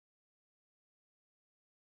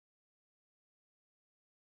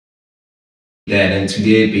that. And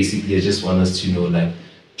today, basically, I just want us to like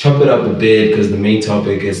chop it up a bit because the main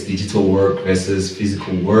topic is digital work versus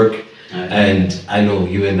physical work. And I know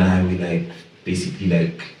you and I, we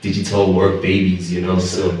basically digital work babies, Yes,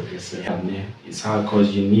 so yes, sir. Yeah, it's hard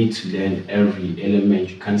because you need to learn every element.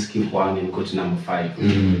 You can't skip one and go to number 5.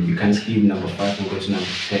 You can't skip number 5 and go to number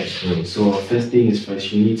 10. So first thing is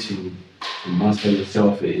first, you need to master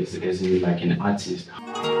yourself as in like an artist.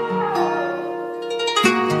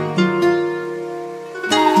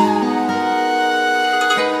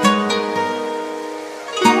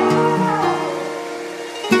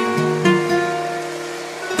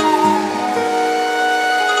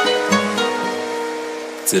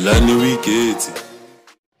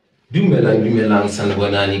 Dumelang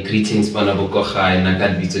sanibonani, greetings bana bokogai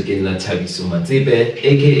nakadbitso ke nna Thabiso Matsebe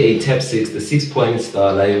aka Tap 6, the 6-point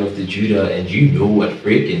star lion of the Judah, and you know what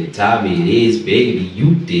freaking time it is, baby,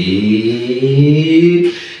 you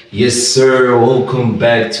dig? Yes sir, welcome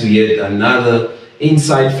back to yet another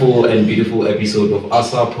insightful and beautiful episode of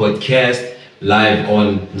Asar podcast live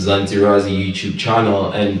on Mzansi YouTube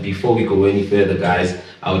channel. And before we go any further, guys,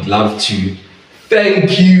 I would love to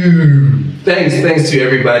thank you. Thanks to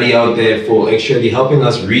everybody out there for actually helping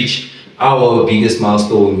us reach our biggest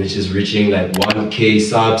milestone, which is reaching 1K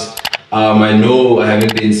subs. I know I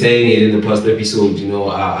haven't been saying it in the past episode,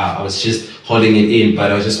 I was just holding it in,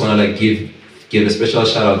 but I just want to give a special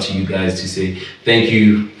shout out to you guys to say thank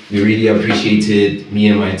you. We really appreciate it, me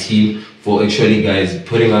and my team, for actually guys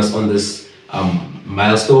putting us on this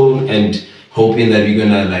milestone and hoping that we're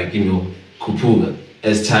gonna kupuga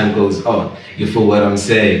as time goes on. You feel what I'm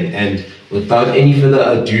saying? And without any further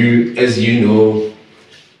ado, as you know,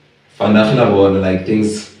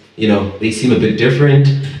 things, they seem a bit different.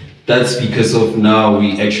 That's because of now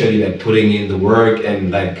we actually putting in the work,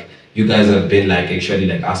 and you guys have been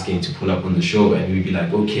actually asking to pull up on the show, and we'd be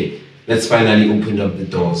okay, let's finally open up the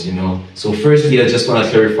doors, So firstly, I just want to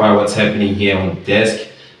clarify what's happening here on the desk.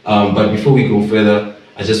 But before we go further,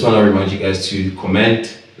 I just want to remind you guys to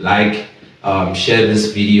comment, share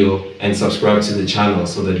this video, and subscribe to the channel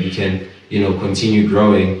so that we can continue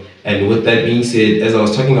growing. And with that being said, as I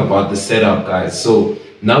was talking about the setup, guys, so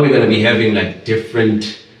now we're going to be having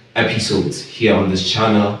different episodes here on this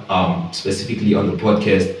channel, specifically on the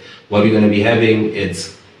podcast. What we're going to be having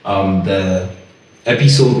is the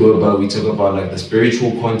episode where we talk about the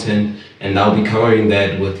spiritual content, and I'll be covering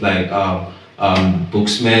that with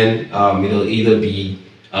booksman. It'll either be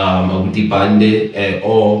Abuti Bande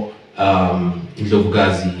or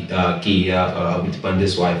Ndlovukazi with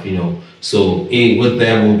Bande's wife, So with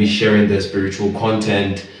them, we'll be sharing the spiritual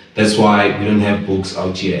content. That's why we don't have books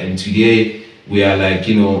out here. And today we are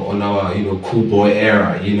on our cool boy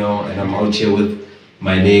era, and I'm out here with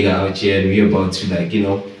my nigga out here, and we're about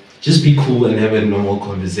to just be cool and have a normal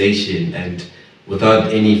conversation. And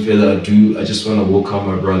without any further ado, I just want to welcome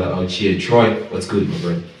my brother out here. Troy, what's good, my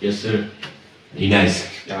brother? Yes, sir. You nice?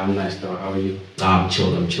 Yeah, I'm nice though. How are you? I'm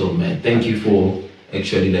chill, man. Thank you for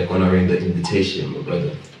actually honoring the invitation, my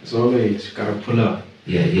brother. As always, you gotta pull up.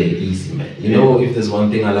 Yeah, easy, man. If there's one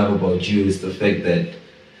thing I love about you, is the fact that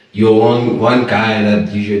you're one guy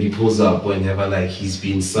that usually pulls up whenever he's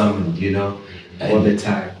been summoned, All the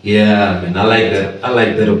time. Yeah, man. I like that. I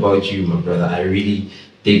like that about you, my brother. I really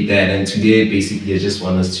dig that. And today, basically, I just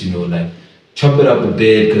want us to chop it up a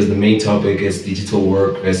bit because the main topic is digital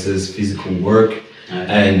work versus physical work.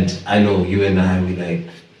 And I know you and I, we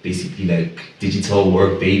basically digital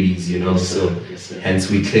work babies, so hence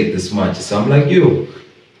we click this much. So I'm yo,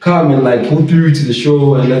 come and pull through to the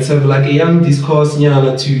show, and let's have a young discourse,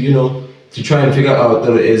 to try and figure out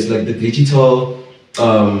that is the digital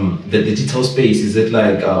space. Is it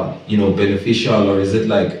beneficial, or is it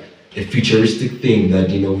a futuristic thing that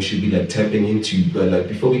we should be tapping into? But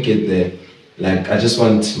before we get there, I just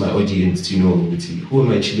want my audience to know, who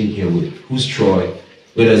am I chilling here with? Who's Troy?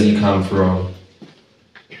 Where does he come from?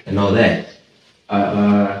 And all that.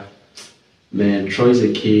 Man, Troy's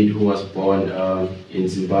a kid who was born in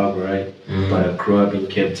Zimbabwe, right? But I grew up in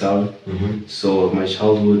Cape Town. So my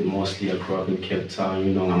childhood, mostly I grew up in Cape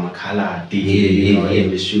Town, I'm a color, in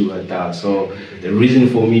the sugar dad. So the reason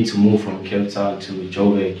for me to move from Cape Town to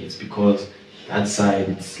Joburg is because that side,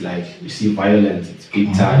 it's you see violence, it's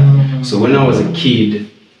big time. So when I was a kid,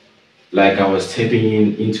 I was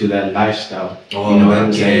tapping into that lifestyle.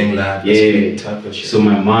 That gang life. Yeah. Type of shit. So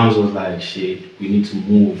my mom was shit, we need to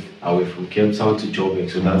move away from Cape Town to Joburg.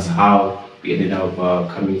 So that's how we ended up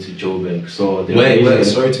coming to Joburg. So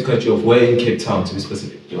sorry to cut you off. Where in Cape Town, to be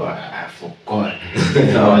specific? Yo, I forgot.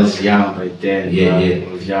 I was young by then. Yeah.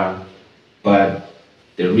 I was young. But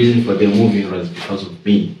the reason for them moving was because of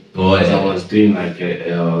me. Oh, Because yeah. I was doing like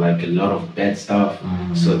a lot of bad stuff.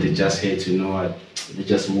 So they just had to know what they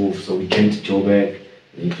just moved. So we came to Joburg.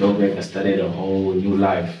 In Joburg, I started a whole new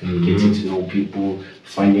life, getting to know people,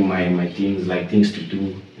 finding my things, like things to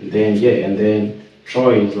do. And then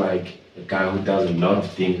Troy is like a guy who does a lot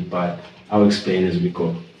of things, but I'll explain as we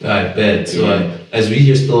go. I bet. So Yeah. as we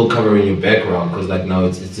just still covering your background, because like now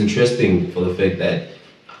it's interesting for the fact that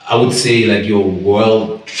I would say like your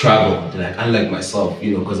world travel, like unlike myself,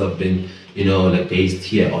 because I've been, like based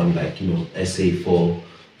here on like SA for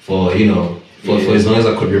for as long as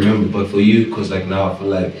I could remember. But for you, because like now I feel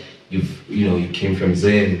like you came from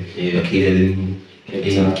Zen, located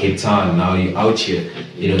in Cape Town. Now you're out here.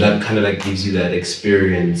 That kind of like gives you that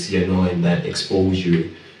experience, and that exposure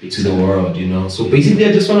to the world. So basically,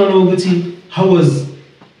 I just want to know, Guti, how was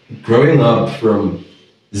growing up from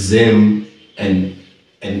Zim and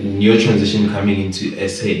your transition coming into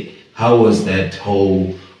SA? How was that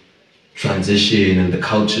whole transition and the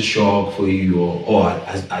culture shock for you, or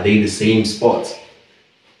are they the same spots?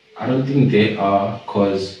 I don't think they are,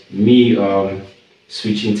 cause me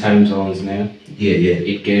switching time zones now. Yeah.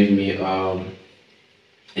 It gave me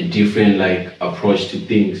a different like approach to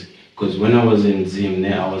things. Because when I was in Zim,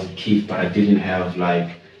 I was a kid, but I didn't have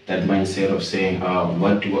like that mindset of saying,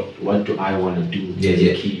 what do I want to do as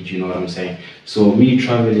a kid? You know what I'm saying? So me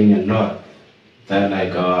traveling a lot, that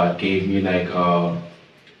like gave me like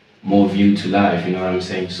more view to life. You know what I'm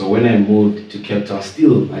saying? So when I moved to Cape Town,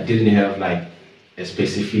 still I didn't have like a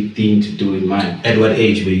specific thing to do in mind. At what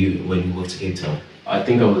age were you when you moved to Cape Town? I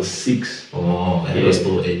think I was 6. Oh, and you were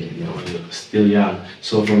still 8. Still young.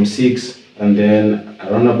 So from 6, and then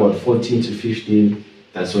around about 14 to 15,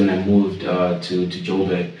 that's when I moved to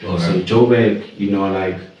Joburg. Okay. So Joburg,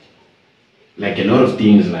 like a lot of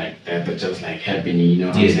things like that just like happening, you know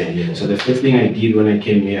what I'm saying? Yeah. So the first thing I did when I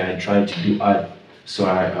came here, I tried to do art. So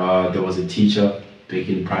there was a teacher back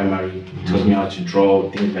in primary, he taught me how to draw,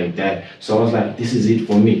 things like that. So I was like, this is it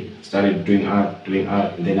for me. Started doing art,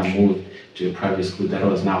 and then I moved to a private school that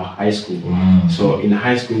was now high school. So in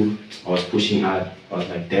high school, I was pushing art. I was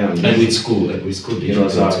like, damn. At which school? Did It you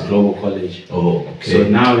was go to? Global College. Oh, okay. So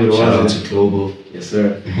now it was. Shout out to Global. Yes,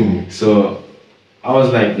 sir. So I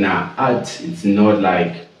was like, nah, art, it's not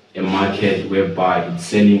like a market whereby it's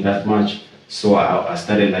selling that much. So I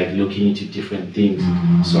started like looking into different things.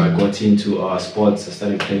 So I got into sports. I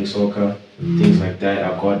started playing soccer, things like that.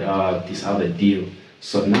 I got this other deal.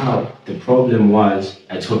 So now the problem was,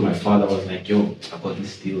 I told my father, I was like, yo, I got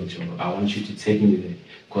this deal, Joe. I want you to take me there.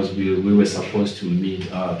 Because we were supposed to meet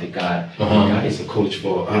the guy. The guy is a coach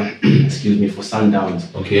for, for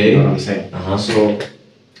Sundowns. Okay. You know what I'm saying? So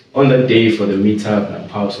on that day for the meetup, my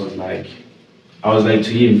pops was like, I was like to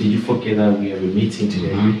him, did you forget that we have a meeting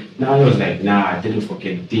today? Now he was like, nah, I didn't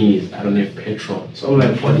forget. The thing is, I don't have petrol. So I'm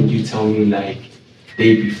like, why didn't you tell me like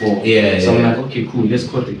day before? So I'm like, okay, cool, let's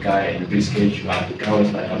call the guy and reschedule. The guy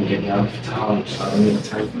was like, I'm getting out of town, so I don't have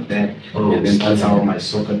time for that. And then that's how my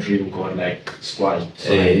soccer dream got like squashed.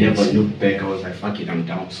 So I never looked back. I was like, fuck it, I'm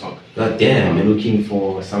down soccer. God damn. I'm looking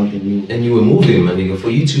for something new. And you were moving, my nigga. For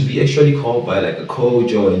you to be actually called by like a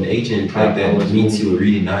coach or an agent like that means you were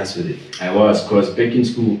really nice with it. I was, because back in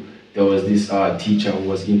school, there was this teacher who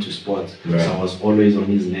was into sports. So I was always on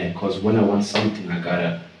his neck, because when I want something, I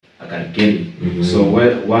gotta get it. So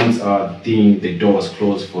once the door was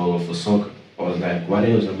closed for soccer, I was like, what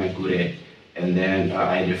else am I good at? And then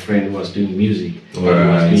I had a friend who was doing music, but he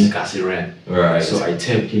was doing Kasi rap. So I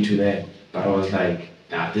tapped into that, but I was like,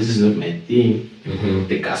 nah, this is not my thing,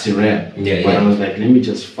 the Kasi rap. But I was like, let me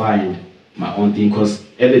just find my own thing, because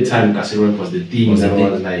at the time Kasi rap was the thing that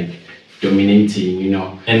was like dominating, you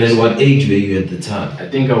know. And then what age were you at the time? I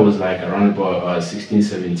think I was like around about 16,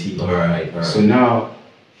 17. Alright. So now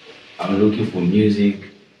I'm looking for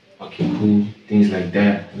music, okay, cool, things like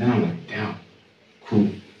that. And then I'm like, damn, cool.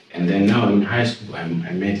 And then now in high school, I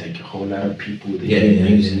met like a whole lot of people that doing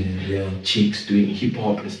music, chicks doing hip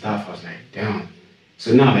hop and stuff. I was like, damn.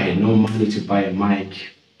 So now I had no money to buy a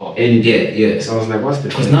mic or anything. So I was like, what's the?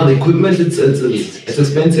 Because now the equipment it's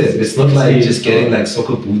expensive. It's not like just getting like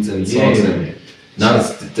soccer boots and socks. And now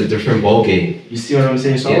it's a different ball game. You see what I'm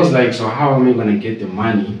saying? So I was like, so how am I gonna get the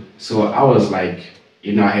money? So I was like, I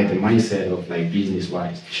had the mindset of like business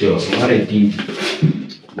wise. Sure. So what I did,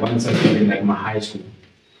 once I got in like my high school,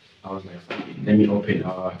 I was like, let me open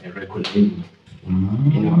a record label.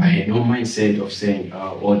 I had no mindset of saying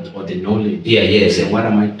or the knowledge. So what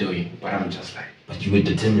am I doing? But I'm just like. But you were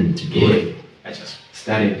determined to do it. I just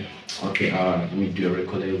started. Okay, let me do a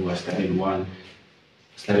record label. I started one.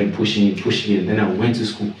 Started pushing it. Then I went to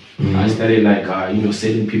school. I started like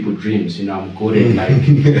selling people dreams. I'm good at like,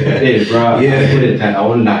 hey bro, I'm good at that. I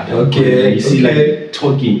want that. Okay. Like, you see, like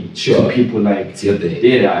talking Sure. to people, like It's your thing.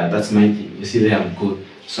 yeah, that's my thing. You see, there I'm good.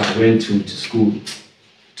 So I went to school,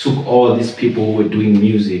 took all these people who were doing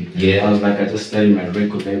music. Yeah. I was like, I just started my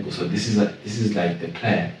record label. So this is like the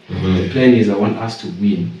plan. The plan is I want us to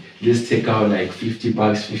win. Just take out like $50,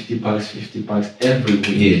 $50 every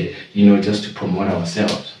week. Just to promote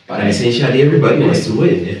ourselves. But essentially everybody wants to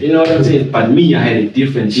win. Yeah. You know what I'm saying? But me, I had a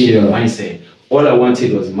different mindset. All I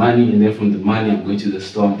wanted was money, and then from the money, I'm going to the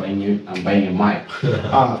store. I'm buying a mic.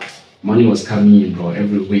 Money was coming in, bro,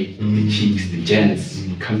 every week. The chicks, the gents,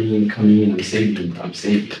 coming in. I'm saving.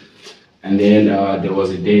 And then there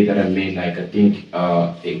was a day that I made like I think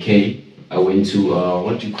a K. I went to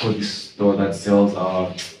what do you call this store that sells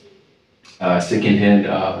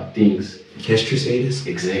secondhand things. Cash Crusaders?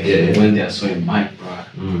 Exactly. Yeah. When they saw a mic,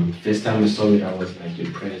 bro. First time I saw it, I was like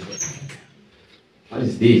impressed. Like, what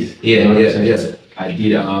is this? Yeah. I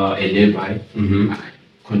did a lay-by. I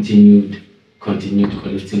continued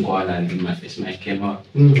collecting koala until my first mic came out.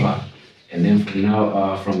 And then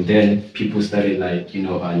from then, people started like,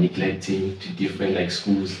 neglecting to different like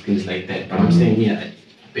schools, things like that. But I'm saying, I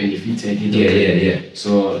benefited. Yeah.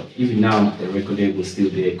 So even now, the record label is still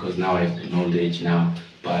there because now I have the knowledge now.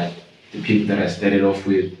 But the people that I started off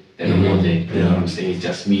with, they're not more there. You know what I'm saying? It's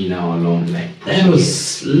just me now alone. Like that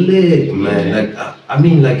was slick, man. Yeah. Like I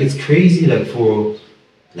mean, like it's crazy, like for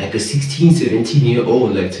like a 16,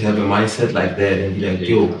 17-year-old, like to have a mindset like that and be like,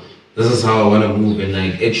 yo, this is how I want to move, and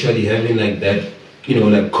like actually having like that,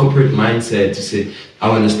 like corporate mindset to say, I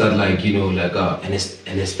want to start like, like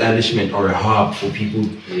an establishment or a hub for people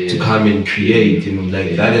to come and create,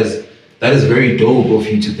 like that is very dope of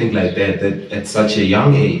you to think like that at such a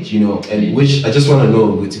young age, and which I just want to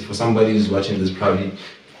know, for somebody who's watching this, probably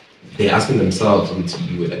they're asking themselves,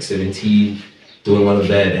 you were like 17, doing all of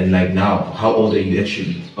that, and like now, how old are you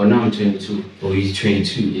actually? Oh, now I'm 22. Oh, you're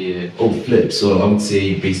 22? Yeah. Oh, flip. So I would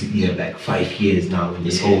say basically you have like 5 years now in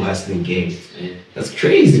this whole hustling game. Yeah. That's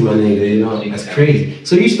crazy, my nigga, That's crazy.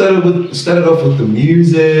 So you started off with the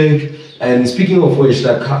music, and speaking of which,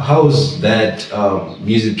 like how's that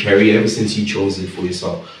music career ever since you chose it for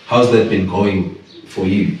yourself? How's that been going for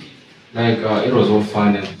you? Like it was all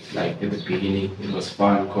fun, and like at the beginning it was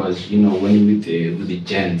fun because when you with the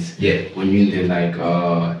gents, when you're in the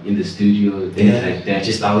like in the studio, things like that,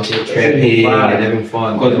 just out here trapping and having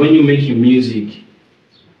fun. Because when you're making music,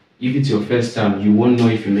 if it's your first time, you won't know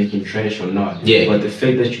if you're making trash or not. Yeah. But the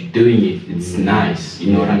fact that you're doing it, it's nice.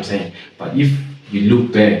 You know what I'm saying? But if you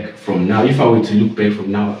look back from now, if I were to look back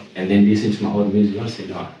from now and then listen to my old music, I'll say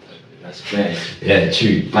no, that's trash. Yeah,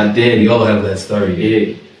 true. But then we all have that story.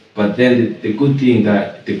 Yeah. But then the good thing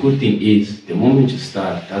is the moment you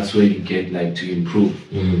start, that's where you get like to improve.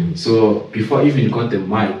 So before I even got the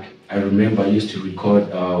mic, I remember I used to record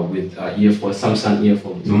with earphones, Samsung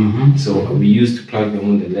earphones. So we used to plug them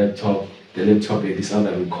on the laptop. The laptop had this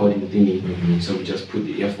other recording thingy. So we just put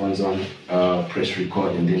the earphones on, press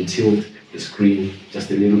record, and then tilt the screen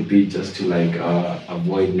just a little bit, just to like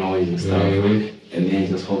avoid noise and stuff. And then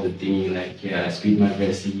just hold the thing like, speed my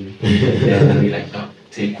verse in. And be like, oh.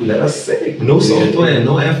 That's sick. No software,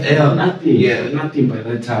 no FL, nothing. Yeah, nothing by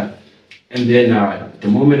that time. And then the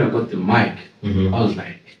moment I got the mic, I was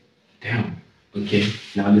like, damn, okay,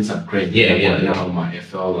 now let's upgrade. Now my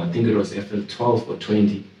FL, I think it was FL 12 or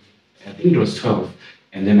 20. I think it was 12.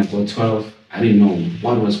 And then I got 12. I didn't know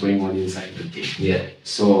what was going on inside the thing. Yeah.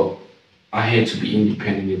 So I had to be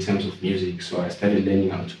independent in terms of music. So I started learning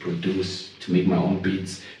how to produce, to make my own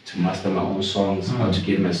beats, to master my own songs, how to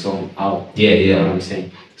get my song out. You know what I'm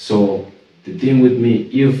saying? So the thing with me,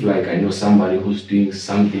 if like I know somebody who's doing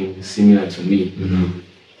something similar to me,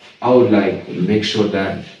 I would like make sure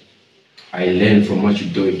that I learn from what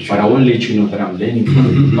you're doing. But I won't let you know that I'm learning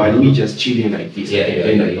from you. By me just chilling like this, I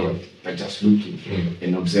can learn a lot by just looking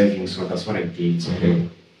and observing. So that's what I did. So,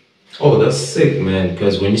 oh, that's sick, man.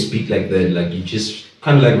 Because when you speak like that, like you just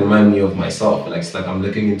kind of like remind me of myself. Like it's like I'm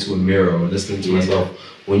looking into a mirror or listening to myself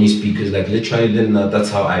when you speak. Because like literally, then that's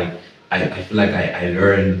how I feel like I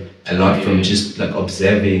learn a lot from just like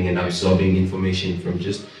observing and absorbing information from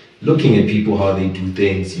just looking at people, how they do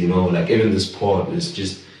things. Like even this pod is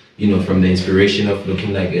just from the inspiration of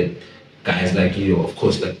looking like at guys like of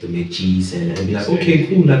course like the McG's and be like, okay,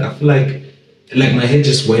 cool. Like I feel like my head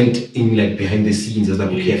just went in like behind the scenes. I was like,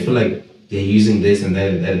 okay, I feel like they're using this and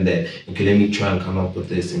that and that and that. Okay, let me try and come up with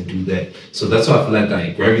this and do that. So that's why I feel like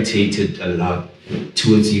I gravitated a lot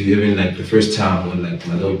towards you, even like the first time when like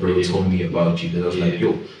my little bro told me about you. Because I was like,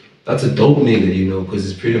 yo, that's a dope nigga, because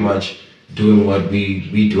it's pretty much doing what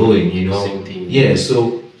we doing, Same thing. Yeah,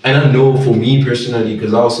 so and I know for me personally,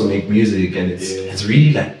 because I also make music, and it's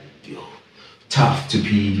really like tough to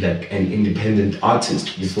be like an independent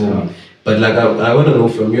artist, you feel me? But like I want to know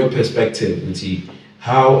from your perspective, Nti,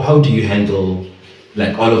 how do you handle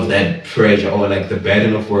like all of that pressure or like the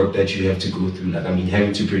burden of work that you have to go through? Like, I mean,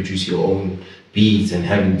 having to produce your own beats and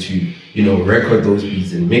having to, you know, record those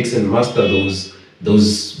beats and mix and master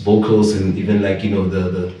those vocals and even like, you know,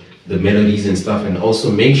 the melodies and stuff, and also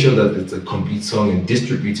make sure that it's a complete song and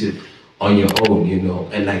distribute it on your own, you know.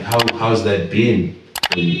 And like how's that been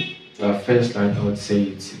for you? First, like I would say,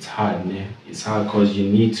 it's hard, yeah. It's hard because you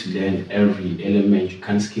need to learn every element. You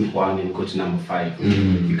can't skip one and go to number 5.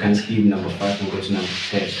 You can't skip number 5 and go to number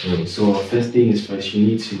 10. So first thing is first, you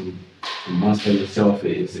need to master yourself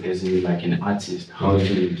as in like an artist. How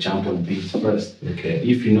to jump on beats first. Okay.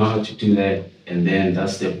 If you know how to do that, and then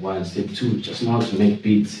that's step 1. Step 2, just know how to make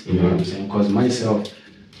beats. You know what I'm saying? Because myself,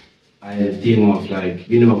 I had a thing of like,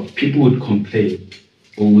 you know, people would complain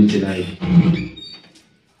or would like.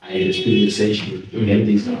 I had a studio session, and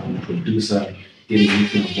this producer didn't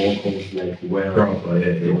use my vocals like well.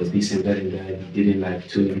 There was this and that and that. He didn't like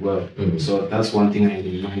tune it well. So that's one thing I had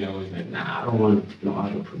in mind. I was like, nah, I don't want to know how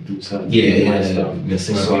to produce stuff.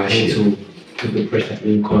 So I had to put the pressure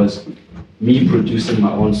in because me producing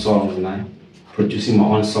my own songs,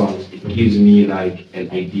 it gives me like an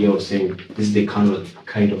idea of saying this is the kind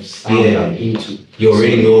of sound I'm into. You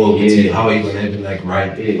already know how you're gonna even like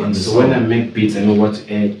write on the so song. when I make beats, I know what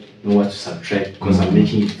to add, know what to subtract, because I'm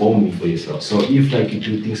making it for me, for yourself. So if like you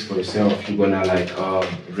do things for yourself, you're gonna like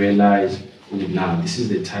realize, oh, nah, this is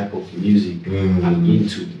the type of music I'm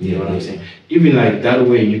into. You know what I'm saying? Even like that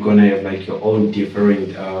way, you're gonna have like your own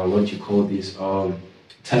different what you call this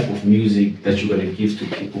type of music that you're gonna give to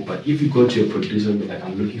people. But if you go to a producer and be like,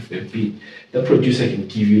 I'm looking for a beat, the producer can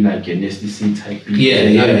give you like an SDC type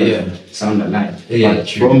beat. Sound alike. But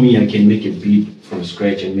from me, I can make a beat from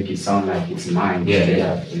scratch and make it sound like it's mine.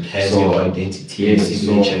 It has your identity.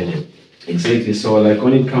 Exactly. So like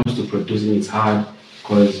when it comes to producing, it's hard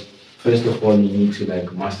because first of all, you need to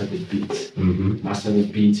like master the beats. Master the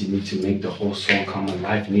beats, you need to make the whole song come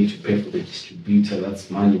alive. You need to pay for the distributor, that's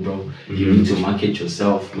money, bro. You need to market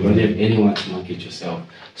yourself. You don't have anyone to market yourself.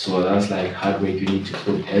 So that's like hard work you need to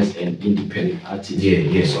put as an independent artist.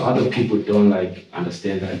 So other people don't like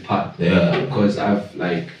understand that part. Because I've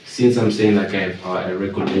like, since I'm saying like I have a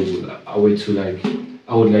record label, I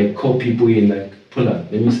would like call people in like, pull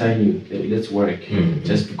up, let me sign you, let's work,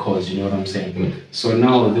 just because, you know what I'm saying? So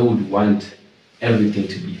now they would want everything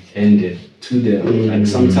to be handed to them. Like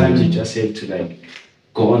sometimes you just have to like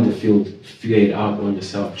go on the field, figure it out on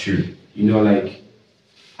yourself. True. You know, like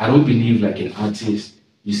I don't believe like an artist,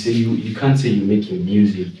 you can't say you're making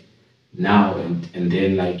music now and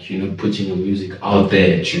then like, you know, putting your music out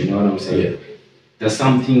there. You know what I'm saying? There's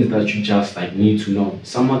some things that you just like need to know.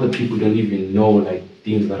 Some other people don't even know like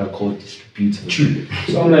things that are called distributors. True.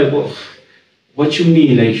 So I'm like, well, what you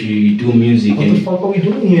mean? Like you do music? What the fuck are we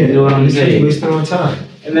doing here? You know what I'm saying? Wasting our time.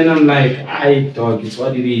 And then I'm like, dog, it's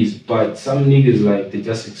what it is. But some niggas like they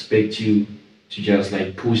just expect you to just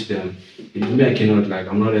like push them. Me, I cannot like,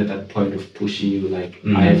 I'm not at that point of pushing you. Like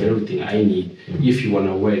I have everything I need. If you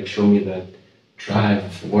wanna work, show me that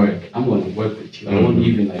drive for work. I'm gonna work with you. I won't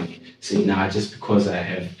even like say, nah, just because I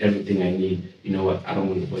have everything I need, you know what, I don't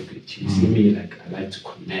want to work with you. See me, like I like to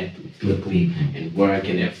connect with people and work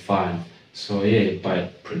and have fun. So yeah,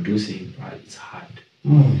 but producing, right, it's hard.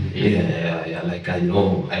 Like I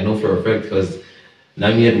know for a fact, because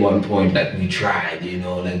Nami at one point like we tried, you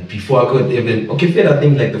know, like before I could even I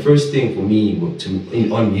think like the first thing for me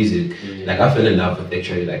on music, like I fell in love with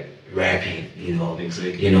actually like rapping, you know,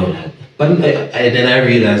 you know, like, but then I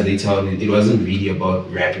realized later on it wasn't really about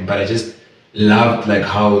rapping, but I just loved like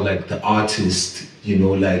how like the artist, you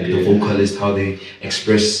know, like the vocalist, how they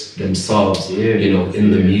express themselves, you know,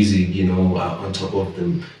 in the music, you know, on top of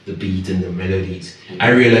the beat and the melodies. I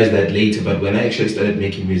realized that later, but when I actually started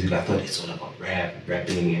making music, I thought it's all about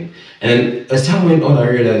rapping, and as time went on, I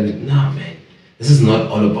realized, nah, man, this is not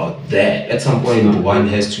all about that. At some point, one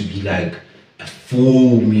has to be like a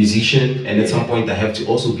full musician, and at some point, I have to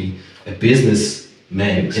also be a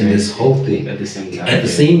businessman in this whole thing at the same time. At the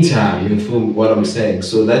same time, you feel what I'm saying?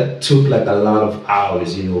 So that took like a lot of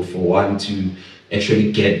hours, you know, for one to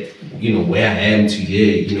actually get, you know, where I am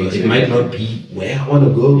today. You know, it might not be where I want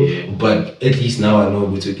to go, but at least now I know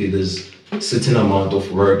there's a certain amount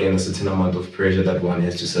of work and a certain amount of pressure that one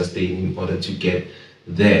has to sustain in order to get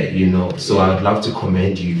there, you know. So I'd love to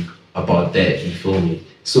commend you about that, you feel me?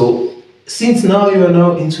 So since now you are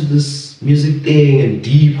now into this music thing and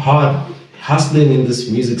deep, hard hustling in this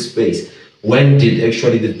music space, when did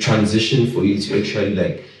actually the transition for you to actually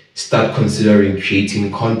like start considering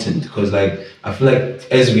creating content? Because like I feel like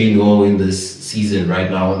as we know in this season right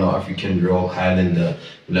now on our African Rock Highlander,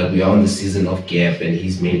 like we are on the season of Gap and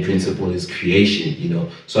his main principle is creation, you know.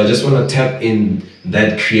 So I just want to tap in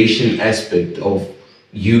that creation aspect of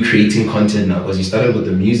you creating content now, because you started with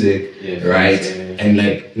the music, right? And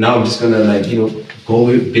like now I'm just gonna like, you know, go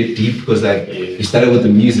a bit deep, because like you started with the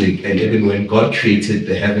music, and even when God created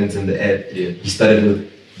the heavens and the earth, he started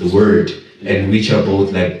with the word, and which are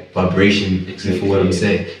both like vibration, for what I'm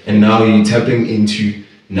saying. And now you're tapping into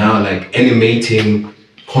now like animating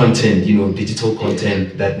content, you know, digital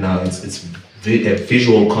content that now it's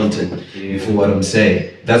visual content, for what I'm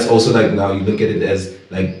saying. That's also like now you look at it as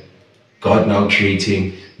like God now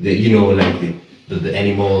creating the, you know, like the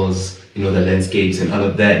animals, you know, the landscapes and all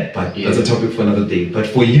of that. But that's a topic for another day. But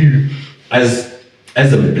for you, as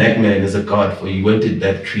a black man, as a God, for you, when did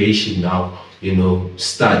that creation now, you know,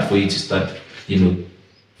 start for you to start, you know,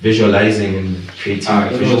 visualizing and creating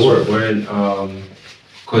visual work? When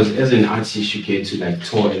because as an artist you get to like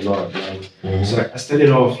tour a lot, right? So like, I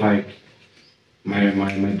started off like my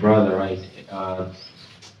brother, right?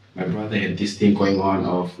 My brother had this thing going on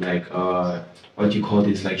of like what you call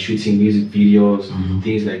this, like shooting music videos,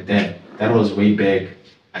 things like that. That was way back.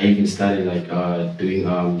 I even started like doing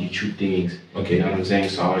YouTube things. You know what I'm saying?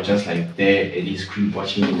 So I was just like there at his crib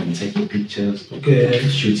watching him and taking pictures.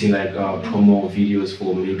 Shooting like promo videos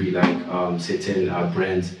for maybe like certain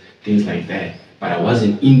brands, things like that. But I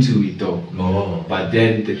wasn't into it though. But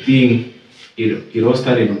then the thing, it all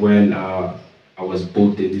started when I was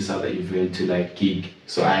booked in this other event to like gig.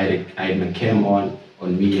 So I had my cam on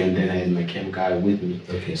me, and then I had my cam guy with me.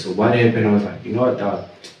 So what happened, I was like, you know what, dog,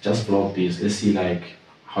 just vlog this. Let's see like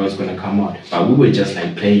how it's gonna come out. But we were just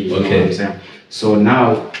like playing, you know what I'm saying? So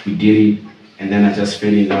now we did it, and then I just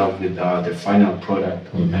fell in love with the final product.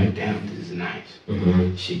 I'm like, damn, this is nice.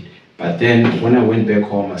 Shit. But then when I went back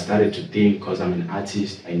home, I started to think, because I'm an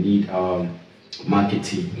artist, I need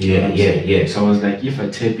marketing. So I was like, if I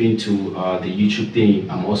tap into the YouTube thing,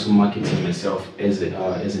 I'm also marketing myself as an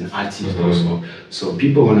artist also. So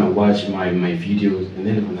people wanna watch my videos, and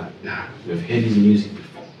then they're like, nah, we've heard his music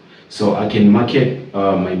before. So I can market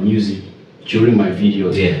my music during my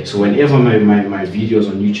videos. So whenever my videos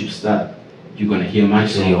on YouTube start, you're gonna hear my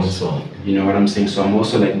songs. You know what I'm saying? So I'm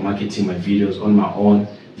also like marketing my videos on my own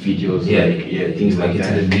videos, things like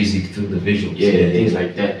that. The music through the visuals, things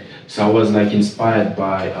like that. So I was like inspired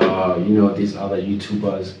by you know, these other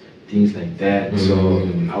YouTubers, things like that. So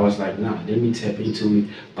I was like, nah, let me tap into it.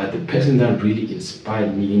 But the person that really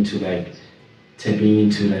inspired me into like tapping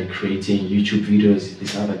into like creating YouTube videos,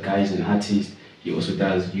 this other guy is an artist. He also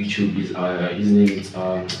does YouTube. His name is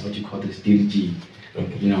what do you call this? DDG.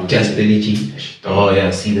 You know, Just DDG. Oh yeah,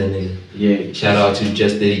 see the name. Yeah. Shout out to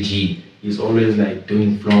Just DDG. He's always like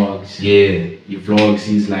doing vlogs. He vlogs.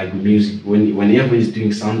 He's like music. Whenever he's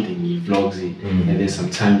doing something, he vlogs it. And then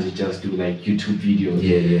sometimes he just do like YouTube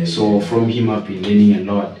videos. So from him, I've been learning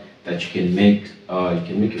a lot that you can make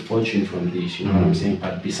a fortune from this. You know what I'm saying?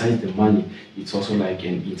 But besides the money, it's also like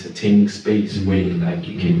an entertaining space where like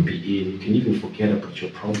you can be in. You can even forget about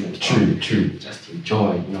your problems. True. Just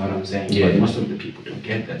enjoy. You know what I'm saying? But most of the people don't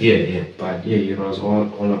get that. But it was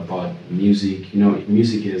all about music. You know,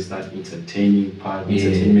 music is that entertainment part,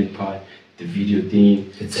 the video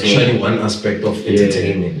thing. It's actually one aspect of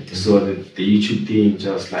entertainment. So the YouTube thing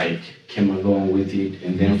just like came along with it,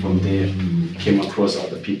 and then from there came across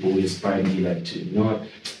other people who inspired me like to, you know what,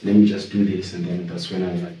 let me just do this, and then that's when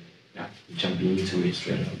I'm like jumping into it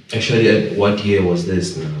straight up. Actually, what year was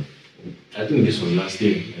this now? I think this was last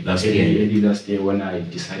year. Early last year when I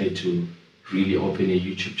decided to really open a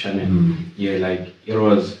YouTube channel. Like it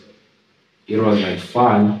was like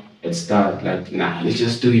fun at start, like nah, let's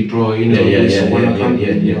just do it, bro. You know,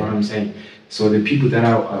 you know what I'm saying? So the people that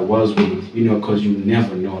I was with, you know, because you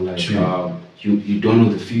never know, like you don't know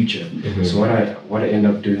the future. So what I end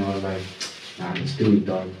up doing, I was like, nah, let's do it,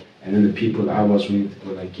 dog. And then the people that I was with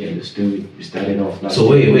were like, yeah, let's do it. We started off last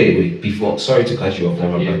year. Wait. Before, sorry to cut you off,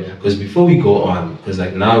 because before we go on, because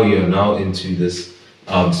like now you're now into this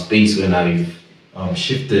space where now you've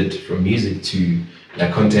shifted from music to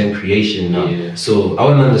like content creation now. So I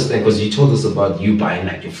want to understand, because you told us about you buying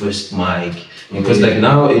like your first mic, because like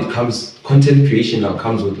now content creation now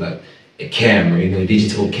comes with like a camera, you know,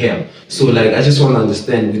 digital cam. So like I just want to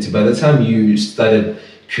understand, by the time you started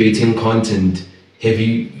creating content, have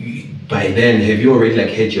you already like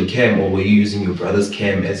had your cam, or were you using your brother's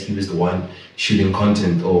cam as he was the one shooting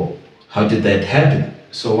content, or how did that happen?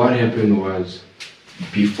 So what happened was,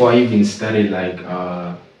 before I even started like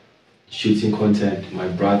shooting content, my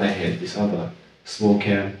brother had this other small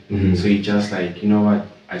cam. So he just like, you know what,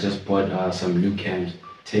 I just bought some new cams.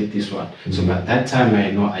 Take this one. So by that time, I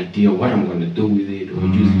had no idea what I'm gonna do with it or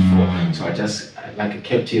use it for. So I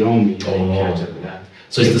kept it on me.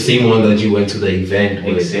 So it's the same one that you went to the event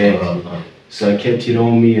with. Exactly. So I kept it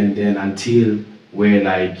on me, and then until where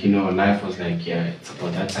like life was like, yeah, it's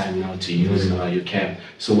about that time now to use your cam.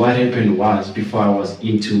 So what happened was, before I was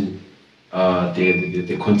into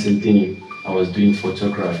the content thing, I was doing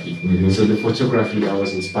photography. So the photography, I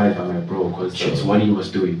was inspired by my bro, because that's what he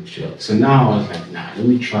was doing. So now I was like, nah, let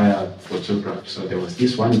me try out photography. So there was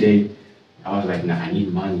this one day, I was like, nah, I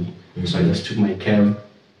need money. So I just took my cam,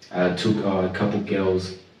 took a couple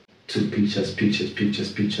girls, took pictures.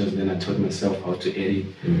 Then I taught myself how to edit.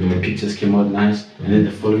 The pictures came out nice. And then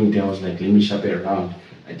the following day, I was like, let me shop it around.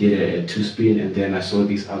 I did a 2-spin, and then I saw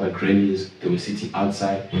these other grannies. They were sitting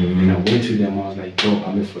outside, and I went to them. I was like, "Yo,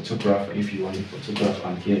 I'm a photographer. If you want to photograph,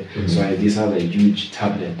 I'm here." So I had this other huge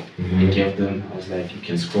tablet. I gave them. I was like, "You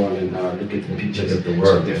can scroll and look at the pictures." Look at the work.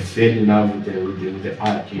 So they fell in love with the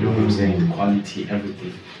art. You know what I'm saying? The quality,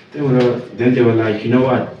 everything. Then they were like, you know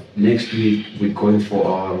what? Next week we're going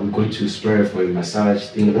to Spur for a massage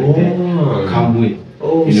thing like that. Come with.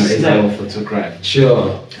 As I will photograph.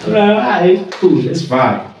 Sure. Alright, cool, let's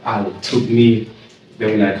vibe. It took me, they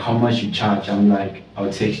were like, how much you charge? I'm like,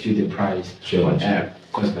 I'll text you the price. Sure.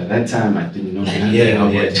 Because by that time I didn't know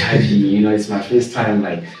about charging. It's my first time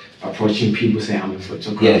like approaching people saying I'm a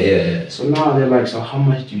photographer. So now they're like, so how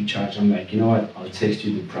much do you charge? I'm like, you know what? I'll text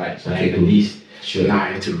you the price. Okay, At least. Sure. Now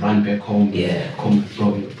I had to run back home. Come,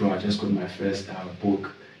 bro, I just got my first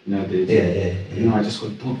book. I just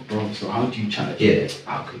got booked, bro. So how do you charge? Okay,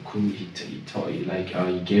 cool. He told you like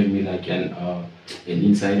he gave me like an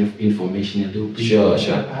inside information a little bit. Sure.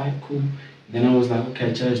 Alright, cool. Then I was like, okay,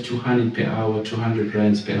 I charge 200 per hour, 200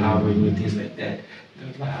 rands per hour, things like that. They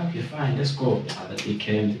was like, okay, fine, let's go. They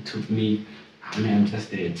came, they took me. I'm just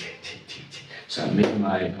there. So I made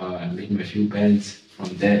my few bands.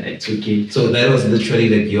 From there, I took it. So that was literally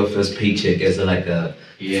like your first paycheck as a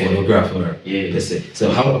photographer. So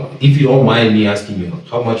how, if you don't mind me asking you,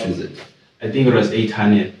 how much was it? I think it was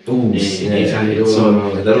 800. Oh, 800.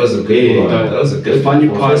 So that was a good one. That was a good. The funny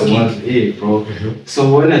part was, bro.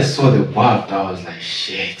 So when I saw the WAP, I was like,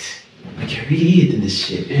 shit. I can really eat in this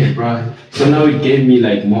shit. Yeah, bro. So now it gave me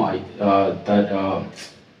like more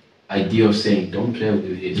idea of saying, don't play with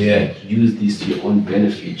it. Like, use this to your own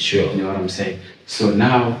benefit. Sure. You know what I'm saying? So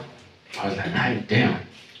now I was like, damn,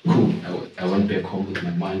 cool. I went back home with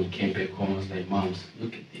my money, came back home. I was like, Moms,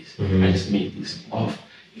 look at this. I just made this off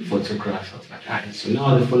photograph. I was like, alright. So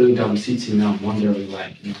now the following day I'm sitting now, I'm wondering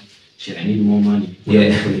like, shit, I need more money.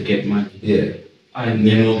 Where am I going to get money? I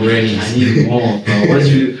need more grannies. I need more, bro.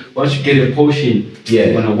 Once you get a portion,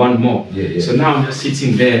 you're gonna want more. So now I'm just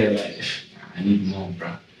sitting there like, I need more, bro.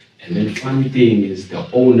 And then the funny thing is the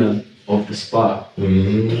owner of the spa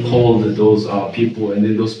called those people, and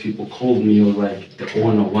then those people called me. Or like, the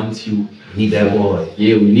owner wants you. Need that boy.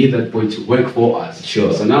 Yeah, we need that boy to work for us.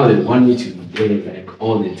 Sure. So now they want me to be there like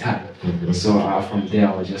all the time. So from there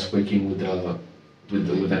I was just working with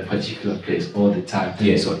that particular place all the time.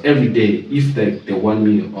 So every day, if they want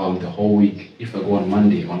me the whole week, if I go on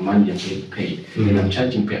Monday I'm getting paid, and I'm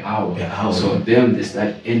charging per hour. So them they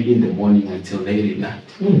start early in the morning until late at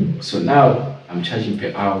night. So now I'm charging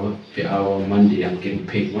per hour. Monday I'm getting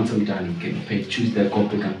paid. Once I'm done, I'm getting paid. Tuesday I go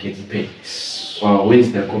back, I'm getting paid.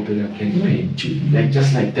 Wednesday I go back, I'm getting paid. Like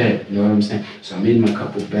just like that, you know what I'm saying? So I made my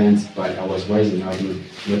couple bands, but I was wise enough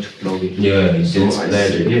not to blow it. So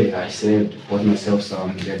I saved, bought myself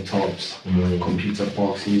some laptops, computer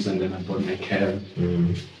boxes, and then I bought my cam.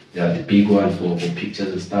 The big one for pictures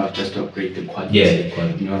and stuff, just to upgrade the quality.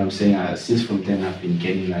 You know what I'm saying? Since from then I've been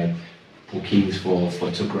getting like bookings for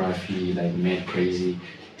photography, like mad crazy,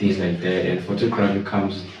 things like that. And photography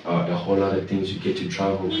comes a whole lot of things. You get to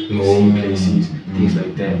travel, see places, things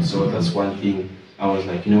like that. So that's one thing I was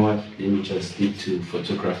like, you know what, let me just stick to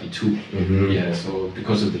photography too. So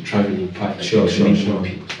because of the traveling part, sure. People.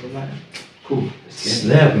 So like, cool.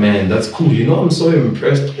 Snap, man, that's cool. I'm so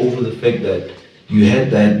impressed over the fact that you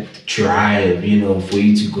had that drive, for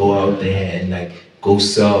you to go out there and like go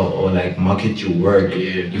sell or like market your work.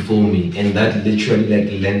 You feel me? And that literally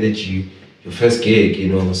like landed you your first gig,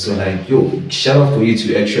 So like, shout out for you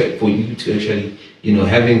to actually,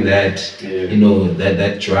 having that,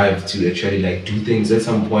 that drive to actually like do things at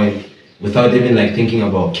some point without even like thinking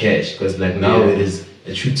about cash. Because like now it is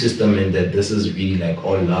a true testament that this is really like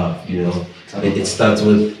all love, It starts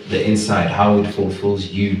with the inside, how it fulfills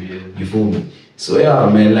you. You feel me? So yeah,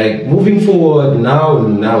 man, like moving forward now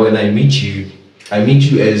when I meet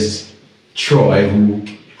you as Troy,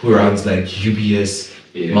 who runs like UBS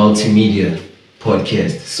Multimedia.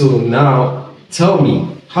 podcast. So now, tell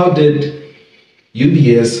me, how did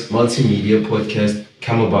UBS Multimedia Podcast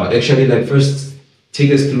come about? Actually, like first,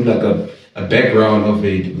 take us through like a background of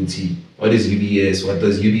it. What is UBS? What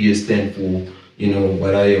does UBS stand for? You know,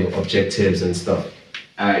 what are your objectives and stuff?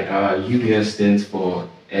 UBS stands for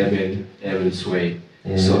urban sway.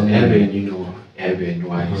 So urban, urban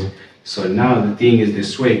wise. So now the thing is, the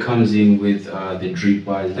sway comes in with the drip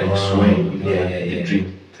wise, like sway, the drip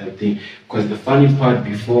type thing. Because the funny part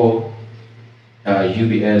before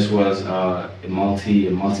UBS was a multi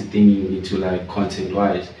thing into like content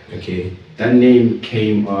wise. Okay. That name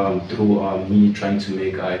came through me trying to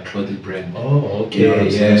make a clothing brand. Oh, okay.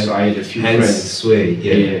 So I had a few friends. Sway.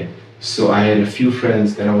 Yeah. So I had a few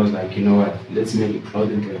friends that I was like, you know what, let's make a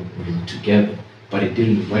clothing brand together. But it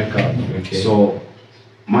didn't work out. Okay. So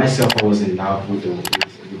myself, I was in love with the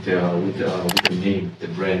name, the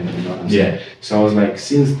brand. You know what I'm saying? So I was like,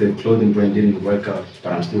 since the clothing brand didn't work out,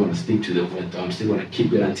 but I'm still gonna stick to the word. I'm still gonna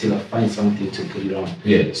keep it until I find something to put it on.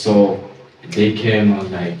 Yeah. So they came. I was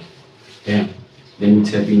like, damn, let me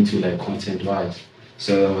tap into like content wise.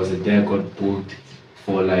 So I was there, got booked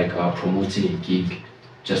for like promoting a gig,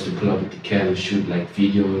 just to pull up with the camera, shoot like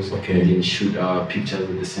videos, and then shoot pictures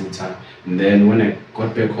at the same time. And then when I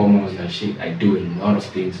got back home, I was like, shit, I do a lot of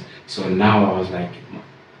things. So now I was like,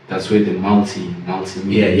 that's where the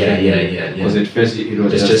multimedia yeah. Because at first it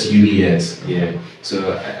was just UBS. Yeah.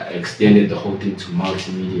 So I extended the whole thing to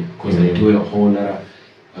multimedia because I do a whole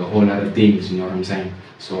lot of things. You know what I'm saying?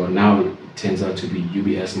 So now it turns out to be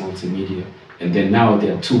UBS Multimedia. And then now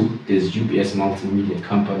there are two. There's UBS Multimedia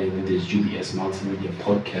Company and then there's UBS Multimedia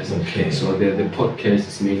Podcast. Okay. So the podcast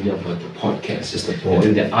is mainly about the podcast. Just the pod. And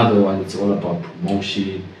then the other one, it's all about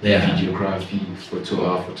promotion, Yeah. videography,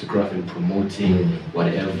 photography and promoting,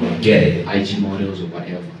 whatever. Yeah. IG models or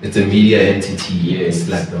whatever. It's a media entity. Yeah. It's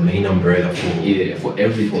like the main umbrella for for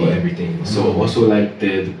everything. For everything. So also like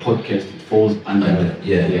the podcast, it falls under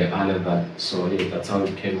under that. So yeah, that's how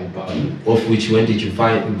it came about. Of which, when did you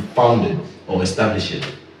found it or establish it?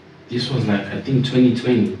 This was like, I think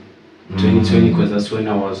 2020. 2020, because that's when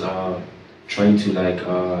I was trying to like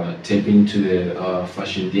tap into the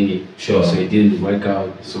fashion thingy. Sure. So it didn't work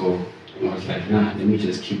out. So I was like, nah, let me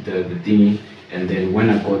just keep the thingy. And then when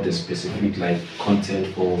I got the specific like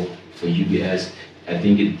content for UBS, I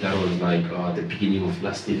think that was like the beginning of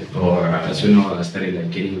last year. That's when I started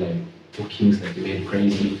like getting like bookings like made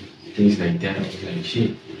crazy, things like that. I was like,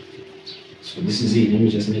 shit. So this is it. Let me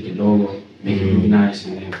just make a logo, make it look nice,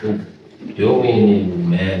 and then boom. Yo,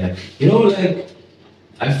 man, like, like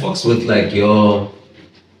I fucks with like your,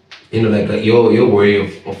 like your way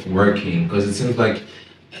of working, because it seems like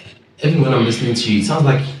even when I'm listening to you, it sounds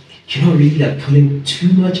like you're not really like putting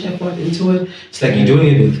too much effort into it. It's like you're doing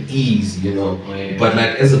it with ease, But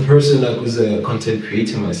like as a person like who's a content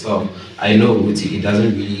creator myself, I know it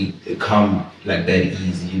doesn't really come like that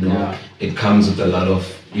easy, It comes with a lot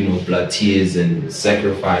of blood, tears, and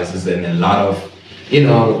sacrifices, and a lot of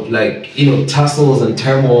tussles and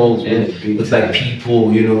turmoil with like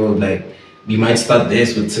people, like we might start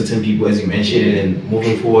this with certain people, as you mentioned, and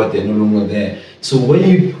moving forward they're no longer there. So when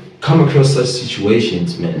you come across such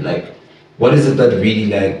situations, man, like what is it that really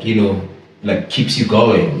like keeps you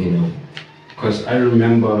going, Because I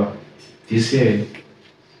remember this year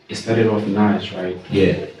it started off nice, right?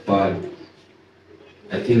 Yeah. But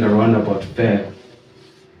I think around about Feb,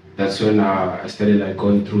 that's when I started like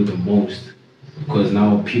going through the most. Because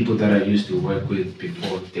now people that I used to work with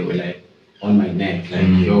before, they were like on my neck, like,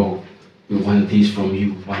 yo, we want this from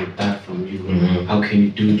you, we want that from you. How can you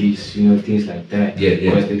do this? Things like that.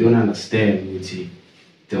 Because they don't understand,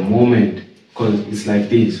 the moment, because it's like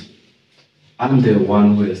this. I'm the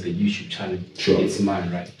one who has the YouTube channel. Sure. It's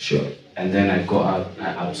mine, right? Sure. And then I go out,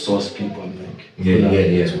 I outsource people, I'm like,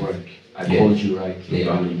 to work. I called you, right?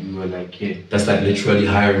 You were like, yeah. That's like literally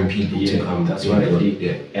hiring people to come. That's what I did.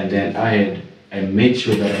 Yeah. And then I made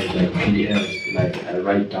sure that I had like PDFs, like I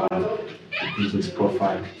write down the business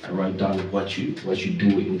profile, I write down what you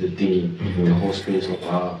do in the thing, the whole space of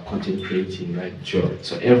content creating, right? Sure.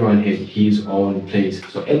 So everyone had his own place.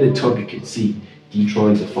 So at the top you can see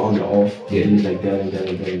Detroit, the founder of things like that and that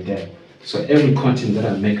and that and that. So every content that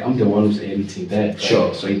I make, I'm the one who's editing that. Right?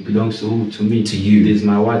 Sure. So it belongs to who? To me. To you. There's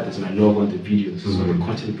my there's my logo on the videos. So the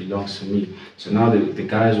content belongs to me. So now the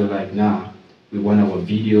guys were like, nah, we want our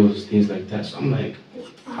videos, things like that. So I'm like,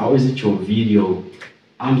 how is it your video?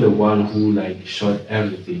 I'm the one who like shot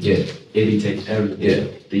everything, edited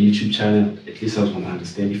everything. The YouTube channel, at least I was gonna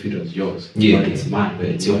understand if it was yours. But it's mine. But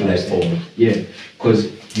it's your platform. Yeah,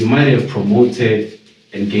 because you might have promoted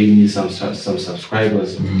and gave me some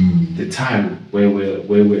subscribers. The time where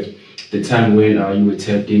the time when you were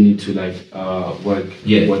tapped into like work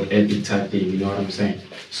ethic type thing, you know what I'm saying?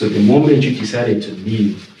 So the moment you decided to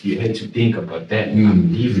leave, you had to think about that.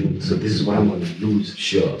 I'm leaving, so this is what I'm gonna lose.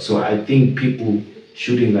 Sure. So I think people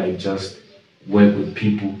shouldn't like just work with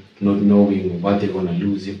people not knowing what they're gonna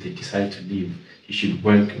lose if they decide to leave. You should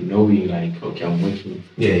work knowing like, okay, I'm working.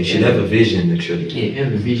 Yeah, you should have a vision actually. Yeah,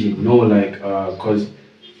 have a vision. No, like, cause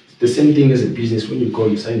the same thing as a business. When you go,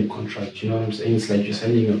 you sign a contract. You know what I'm saying? It's like you're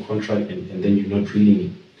signing a contract and then you're not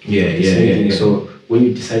reading it. Yeah. So when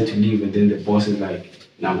you decide to leave and then the boss is like,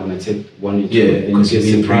 now I'm gonna take 1 and 2, yeah, and then you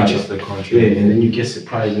get surprised. Of the contract. Yeah, and then you get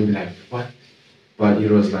surprised and be like, what? But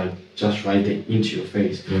it was like just right there into your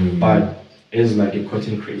face. But as like a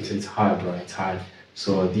content creator, it's hard, bro. It's hard.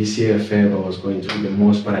 So this year, Feb, I was going through the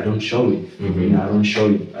most, but I don't show it. You know, I don't show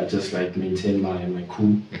it. I just like maintain my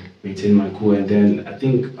cool, And then I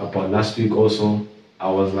think about last week also, I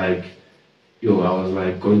was like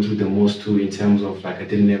going through the most too in terms of like I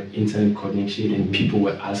didn't have internet connection and people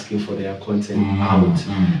were asking for their content out.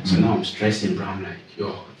 So now I'm stressing, bro. I'm like, yo,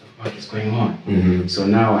 what the fuck is going on? So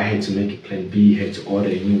now I had to make a plan B, had to order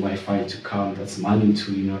a new Wi-Fi to come. That's money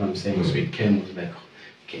too, you know what I'm saying? So it came, was like,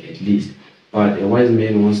 okay, at least. But a wise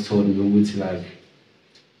man once told me to like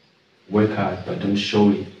work hard, but don't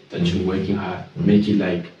show it that you're working hard. Make it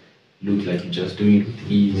like look like you're just doing it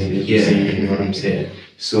with ease. You know what I'm saying?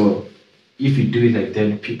 So if you do it like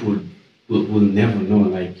that, people will never know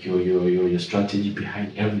like your strategy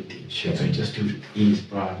behind everything. Sure. So you just do it with ease,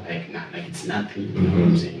 bro. Like it's nothing. You know what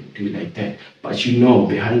I'm saying? Do it like that. But you know,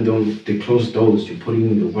 behind the closed doors, you're putting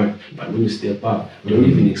in the work. But when you step up, don't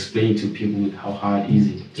even explain to people how hard is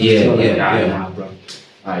it. Just nah, bro.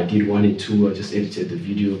 I did 1 and 2. I just edited the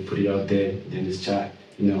video, put it out there, then it's chat.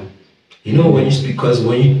 You know. You know when you speak, because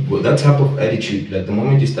that type of attitude, like the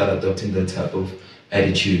moment you start adopting that type of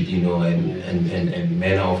attitude, you know, and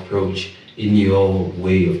manner of approach in your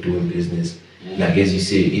way of doing business, like as you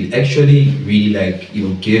say, it actually really like, you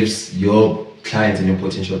know, gives your clients and your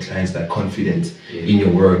potential clients that confidence in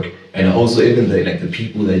your work, and also even the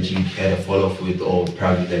people that you had a follow-up with, or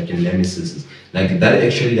probably like your nemesis, like that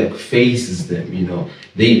actually like phases them, you know.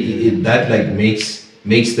 That like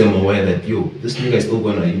makes them aware that, yo, this nigga is still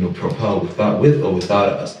gonna, you know, propel with or without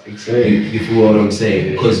us. Exactly. You feel what I'm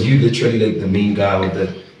saying? Because you literally like the main guy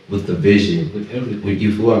with the vision. With everything.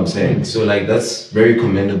 You feel what I'm saying? So like that's very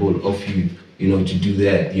commendable of you, you know, to do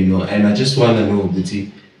that, you know. And I just wanna know,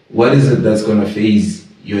 Bitty, what is it that's gonna phase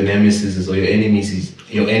your nemesis or your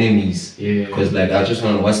enemies? Yeah. Because like I just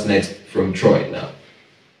wanna know what's next from Troy now.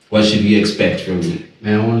 What should we expect from you?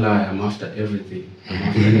 Man, I won't lie, I'm after everything.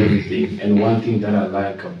 Everything. And one thing that I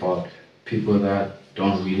like about people that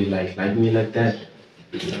don't really like me like that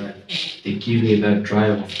is that they give me that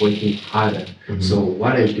drive of working harder. So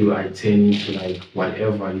what I do, I turn into like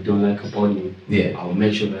whatever you don't like about me. Yeah. I'll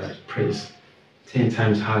make sure that I press 10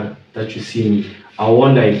 times harder that you see me. I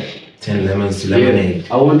want like 10 lemons to lemonade.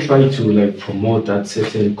 I won't try to like promote that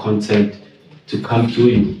certain content to come to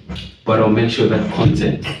you, but I'll make sure that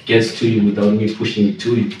content gets to you without me pushing it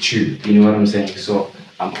to you. True. You know what I'm saying? So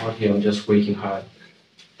I'm out here, I'm just working hard.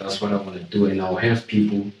 That's what I want to do, and I'll have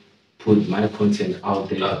people put my content out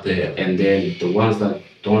there. And then the ones that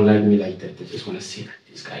don't like me like that, they just want to see that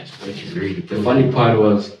this guy is working. Really. The funny part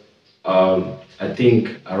was, I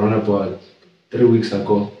think around about 3 weeks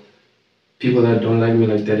ago, people that don't like me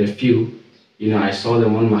like that, a few, you know, I saw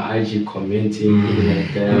them on my IG commenting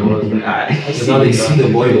like that. I was like, I see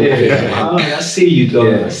the boy. I see you, dog.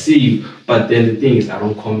 Yeah. I see you. But then the thing is, I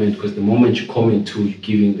don't comment, because the moment you comment too, you're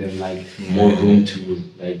giving them like more room to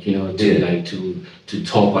like, you know, to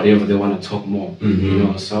talk whatever they want to talk more. You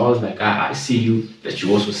know, so I was like, I see you, but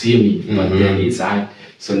you also see me. But then it's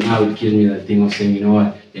so now it gives me that thing of saying, you know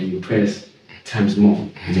what, then you press times more.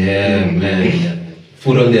 Yeah, man.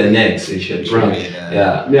 Foot on their necks, actually. Right.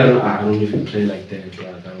 Yeah. I don't even play like that, bro.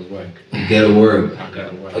 I gotta work. You gotta work. I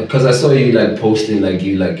gotta work. Because I saw you like posting, like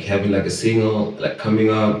you like having like a single like coming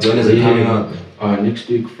up. When is it coming up? Next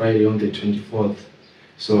week, Friday on the 24th.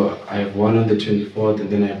 So I have one on the 24th, and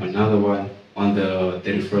then I have another one on the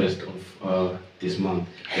 31st of this month.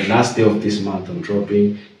 The last day of this month, I'm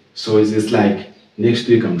dropping. So it's like next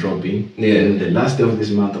week I'm dropping. Yeah. And the last day of this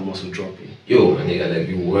month, I'm also dropping. Yo, and nigga, like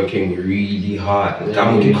you're working really hard. Like,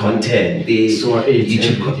 I'm with content. So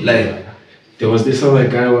like there was this other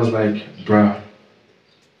guy was like, bruh,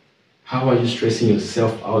 how are you stressing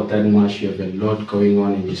yourself out that much? You have a lot going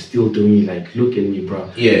on and you're still doing it. Like, look at me, bro.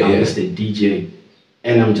 I'm just a DJ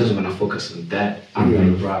and I'm just gonna focus on that. I'm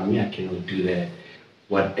like, bro, me, I cannot do that.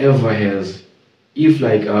 Whatever has, if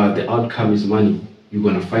like the outcome is money, you're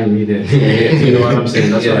gonna find me there. You know what I'm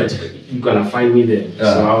saying? That's why you're gonna find me there.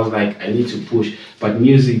 So I was like, I need to push. But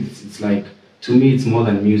music, it's like, to me, it's more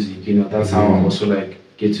than music. You know, that's how I also like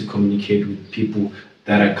get to communicate with people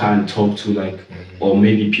that I can't talk to, like, or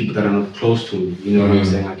maybe people that are not close to me. You know what I'm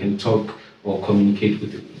saying? I can talk or communicate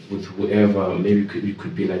with whoever. Maybe you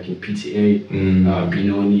could be like in PTA,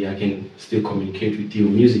 Binoni. I can still communicate with you.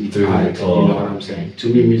 Music, it's art. You know what I'm saying?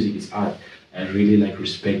 To me, music is art. I really like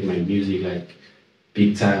respect my music like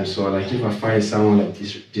big time. So like if I find someone like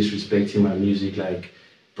disrespecting my music, like,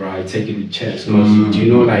 bro, I take it with chest. Cause do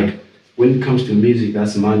you know, like, when it comes to music,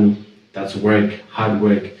 that's money, that's work, hard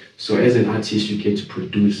work. So as an artist, you get to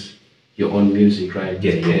produce your own music, right?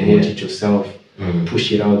 Promote it yourself,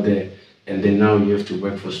 push it out there, and then now you have to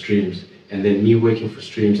work for streams. And then me working for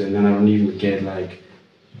streams, and then I don't even get like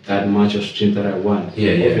that much of stream that I want.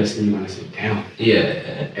 Obviously you wanna say, damn.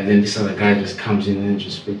 And then this other guy just comes in and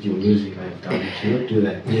just respect your music, like, damn, you cannot do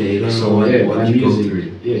that. You don't so know what my you music, go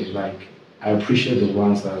through. like, I appreciate the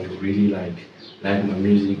ones that really like my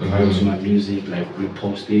music, vibe to my music, like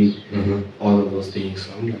reposting, all of those things.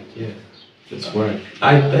 So I'm like, yeah, it's work.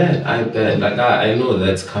 I bet. Like I know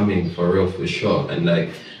that's coming for real, for sure. And like,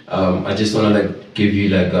 I just wanna like give you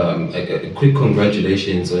like a quick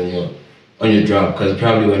congratulations on your drop, because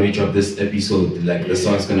probably when we drop this episode, like the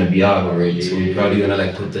song's gonna be out already. So we're probably gonna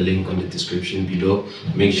like put the link on the description below.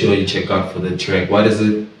 Make sure you check out for the track. What is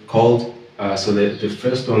it called? So the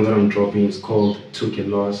first one that I'm dropping is called Took a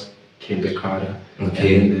Loss, Kimbe Carter.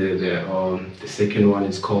 Okay. And then the second one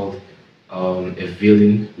is called A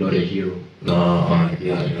Villain, Not a Hero.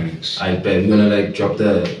 I bet we're gonna like drop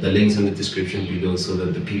the links in the description below so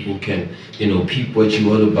that the people can, you know, peep what you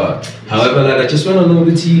all about. However, like I just wanna know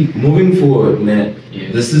with you, moving forward, man,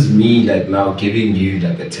 this is me like now giving you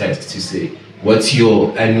like a test to say, what's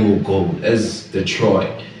your annual goal as the Troy?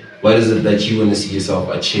 What is it that you wanna see yourself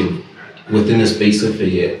achieve within the space of a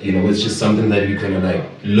year? You know, it's just something that we're gonna like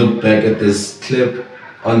look back at this clip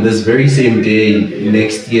on this very same day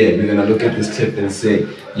next year. We're gonna look at this clip and say,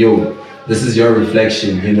 yo, this is your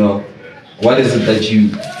reflection, you know. What is it that you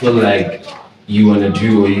feel like you wanna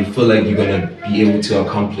do, or you feel like you're gonna be able to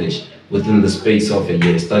accomplish within the space of a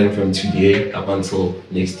year, starting from today up until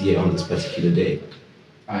next year on this particular day?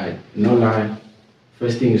 Alright, no lie.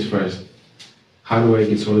 First thing is first. Hard work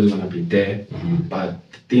is always gonna be there, but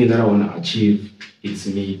the thing that I wanna achieve, it's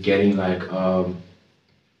me getting like a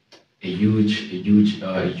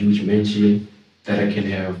huge mention that I can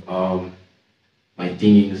have my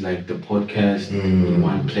things like the podcast in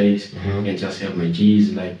one place and just have my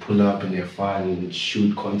G's like pull up and have fun and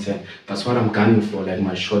shoot content. That's what I'm gunning for, like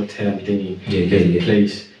my short term thing.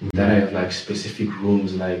 Place that I have like specific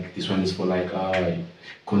rooms, like this one is for like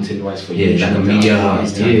content wise for like a media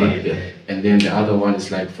house. And then the other one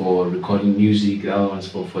is like for recording music, the other one's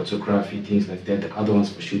for photography, things like that. The other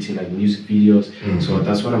one's for shooting like music videos. So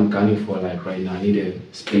that's what I'm gunning for like right now. I need a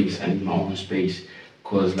space, I need my own space,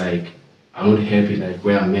 cause like I'm not happy like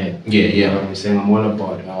where I'm at. You know what I'm saying? I'm all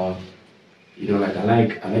about you know, like I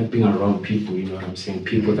like being around people, you know what I'm saying?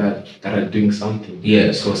 People that are doing something.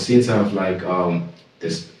 So since I've like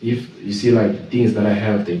this, if you see like things that I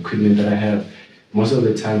have, the equipment that I have, most of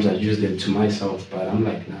the times I use them to myself, but I'm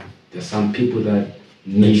like, nah, there's some people that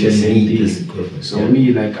need the same thing. So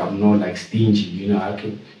me, like I'm not like stingy, you know.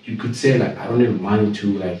 You could say like I don't have money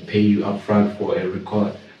to like pay you upfront for a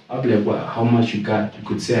record. I'll be like, well, how much you got? You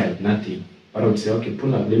could say I have nothing. But I would say, okay,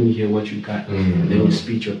 pull up, let me hear what you got. And then you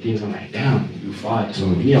speak your things. I'm like, damn, you fire. So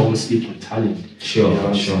me, I won't sleep on talent. Sure.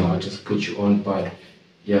 I'll just put you on. But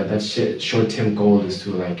yeah, that short-term goal is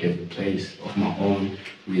to like have a place of my own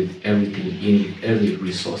with everything in every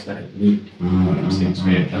resource that I need. You know what I'm saying? So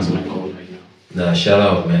yeah, that's my goal right now. Nah, shout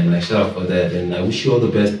out, man. Like, shout out for that. And I wish you all the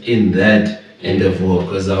best in that endeavor,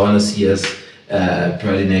 because I want to see us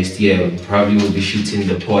probably next year. Probably will be shooting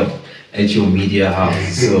the pod at your media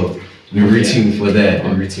house. So we're rooting for that.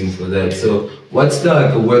 I'm rooting for that. So what's the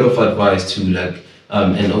like, a word of advice to like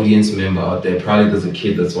an audience member out there? Probably there's a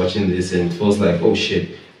kid that's watching this and feels like, oh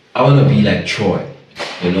shit, I want to be like Troy.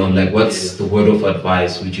 You know, like what's the word of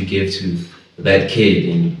advice would you give to that kid?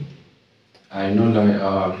 And I know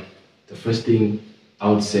like the first thing I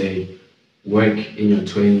would say, work in your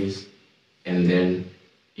 20s and then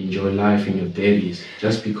enjoy life in your 30s.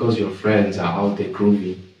 Just because your friends are out there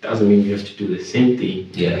grooving doesn't mean you have to do the same thing.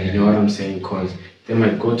 You know what I'm saying? Because they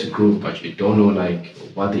might go to groove, but you don't know like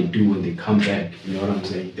what they do when they come back. You know what I'm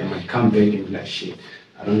saying? They might come back and be like, shit,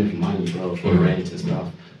 I don't have money, bro, for rent and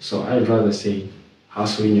stuff. So I'd rather say,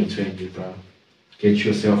 hustle in your 20s, bro. Get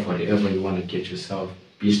yourself whatever you want to get yourself.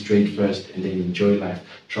 Be straight first and then enjoy life.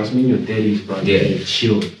 Trust me, in your 30s, bro, you can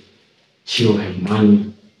chill, have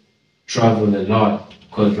money, travel a lot,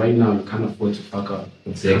 Because right now you can't afford to fuck up.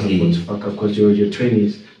 Exactly. You can't afford to fuck up because your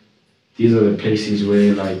trainees, these are the places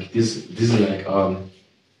where like this is like a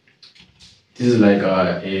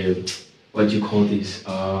what do you call this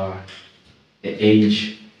the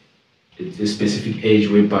age, it's a specific age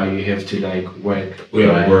whereby you have to like work.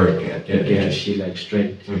 Get shit like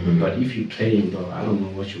straight. But if you playing, bro, I don't know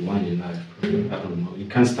what you want in life, bro. I don't know. You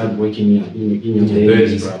can't start working in your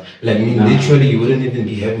 30s, bro. Like, I mean, literally, you wouldn't even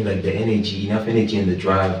be having like the energy, enough energy and the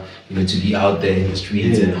drive, you know, to be out there in the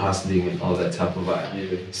streets and hustling and all that type of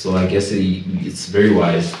vibe. So I guess it's very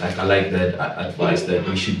wise. Like, I like that advice that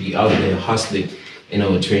we should be out there hustling in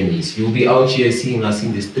our trainees. You'll be out here seeing us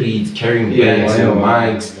in the streets, carrying bags,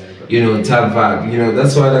 mics, you know, tap vibe. You know,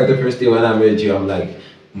 that's why like the first day when I met you, I'm like,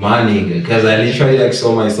 my nigga, because I literally like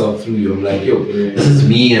saw myself through you. I'm like, yo, this is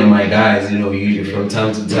me and my guys, you know, usually from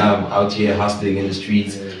time to time out here hustling in the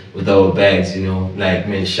streets with our bags, you know. Like,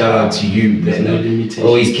 man, shout out to you, man.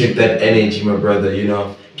 Always keep that energy, my brother, you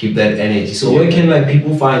know. Keep that energy. So where can like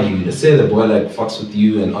people find you? Let's say the boy like fucks with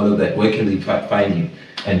you and all of that. Where can they find you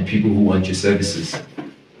and people who want your services?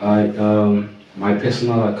 My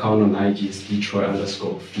personal account on IG is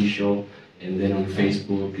Detroit_official, and then on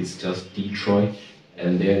Facebook it's just Detroit.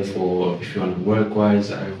 And then if you want to work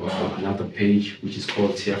wise, I have another page which is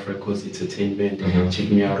called TF Records Entertainment. Check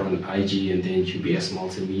me out on IG and then UBS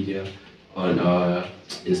Multimedia on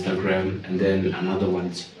Instagram, and then another one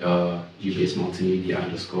is UBS Multimedia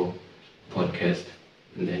 _podcast.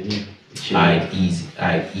 And then Alright,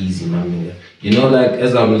 easy, my man. You know, like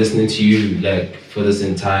as I'm listening to you, like for this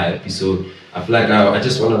entire episode, I feel like I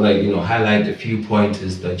just want to like, you know, highlight a few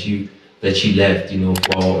pointers that you left, you know,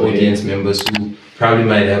 for our audience members who probably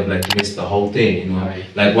might have like missed the whole thing, you know.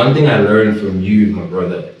 Like one thing I learned from you, my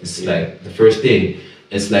brother, is like the first thing,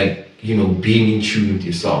 it's like, you know, being in tune with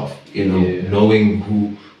yourself, you know, knowing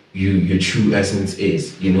who your true essence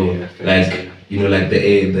is, you know, like, you know, like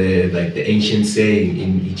the ancient saying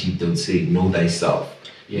in Egypt, they would say, know thyself.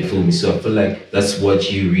 You feel me? So I feel like that's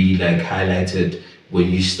what you really like highlighted when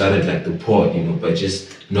you started like the pod, you know, but just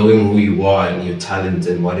knowing who you are and your talents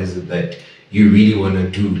and what is it that you really want to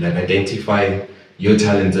do, like identifying your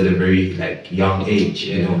talents at a very like young age,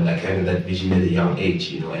 you know, like having that vision at a young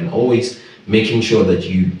age, you know, and always making sure that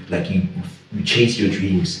you chase your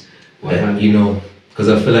dreams, that, you know, because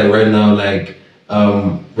I feel like right now like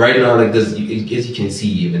there's, as you can see,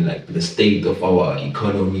 even like the state of our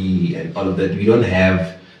economy and all of that, we don't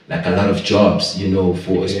have like a lot of jobs, you know,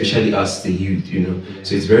 for especially us, the youth, you know.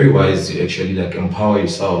 So it's very wise to actually like empower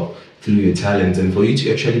yourself through your talents, and for you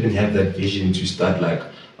to actually even have that vision to start like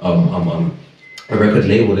a record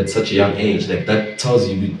label at such a young age. Like that tells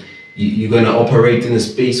you you're gonna operate in a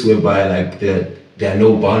space whereby like there are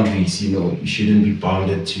no boundaries, you know. You shouldn't be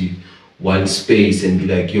bounded to one space and be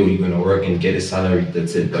like, yo, you're gonna work and get a salary,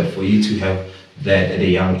 that's it. But for you to have that at a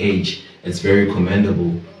young age, it's very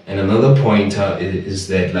commendable. And another point is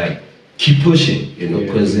that like keep pushing, you know,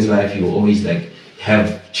 because in life you always like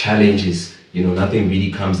have challenges, you know, nothing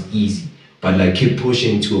really comes easy, but like keep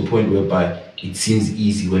pushing to a point whereby it seems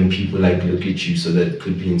easy when people like look at you, so that it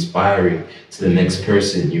could be inspiring to the next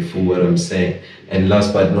person. You feel what I'm saying? And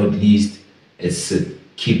last but not least, it's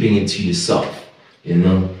keeping it to yourself, you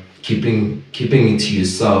know, keeping it to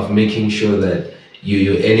yourself, making sure that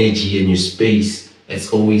your energy and your space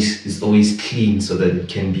is always clean, so that it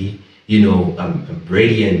can be, you know,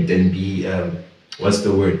 radiant and be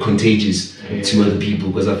contagious to other people.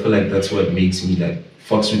 Because I feel like that's what makes me like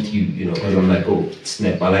fucks with you, you know, because I'm like, oh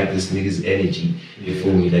snap, I like this nigga's energy. You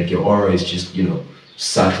feel me? Like your aura is just, you know,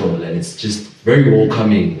 subtle, and it's just very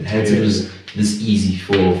welcoming. Hence it was this easy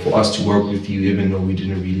for us to work with you, even though we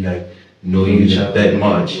didn't really like know you that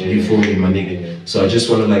much. You feel me, my nigga? So I just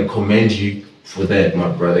want to like commend you for that, my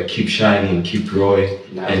brother. Keep shining, keep growing,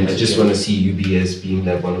 and I just want to see UBS being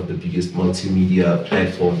like one of the biggest multimedia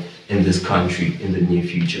platform in this country in the near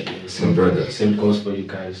future. My brother. Same goes for you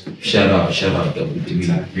guys. Shout out, we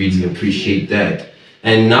really appreciate that.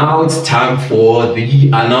 And now it's time for the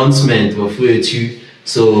announcement of where to.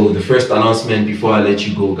 So the first announcement before I let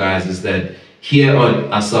you go, guys, is that here on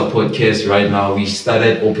Asar podcast right now, we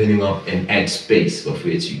started opening up an ad space for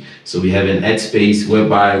you. So we have an ad space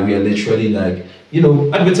whereby we are literally like, you know,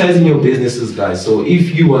 advertising your businesses, guys. So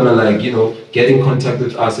if you wanna like, you know, get in contact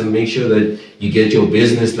with us and make sure that you get your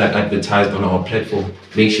business like advertised on our platform,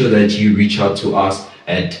 make sure that you reach out to us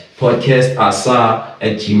at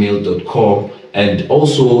podcastasar@gmail.com. And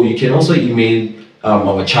also you can also email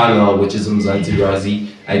our channel, which is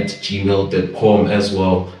mzansi@gmail.com as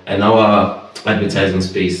well. And our advertising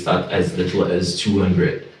space start as little as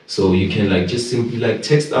 200. So you can like just simply like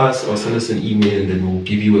text us or send us an email, and then we'll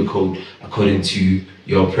give you a code according to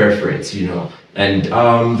your preference, you know. And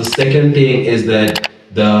the second thing is that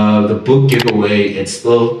the book giveaway, it's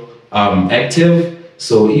still active.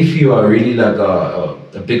 So if you are really like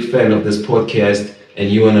a big fan of this podcast and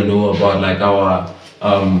you want to know about like our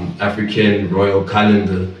African royal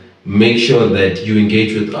calendar, make sure that you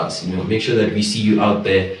engage with us, you know, make sure that we see you out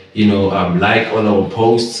there, you know, like all our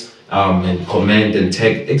posts, and comment and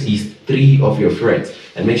tag at least 3 of your friends,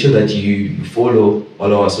 and make sure that you follow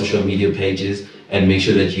all our social media pages, and make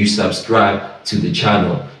sure that you subscribe to the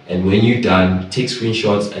channel. And when you're done, take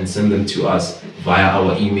screenshots and send them to us via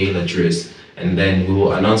our email address, and then we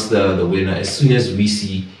will announce the winner as soon as we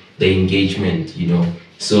see the engagement, you know.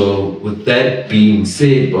 So with that being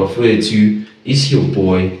said, but for you, it's your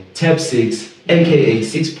boy Tab 6, aka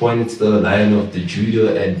 6 Points, the Lion of the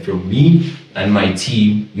Judah, and from me and my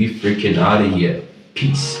team, we freaking out of here.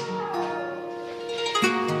 Peace.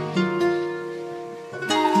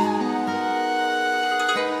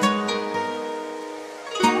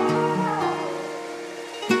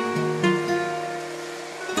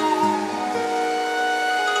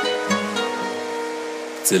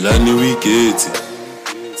 Till I knew we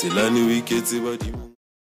get it,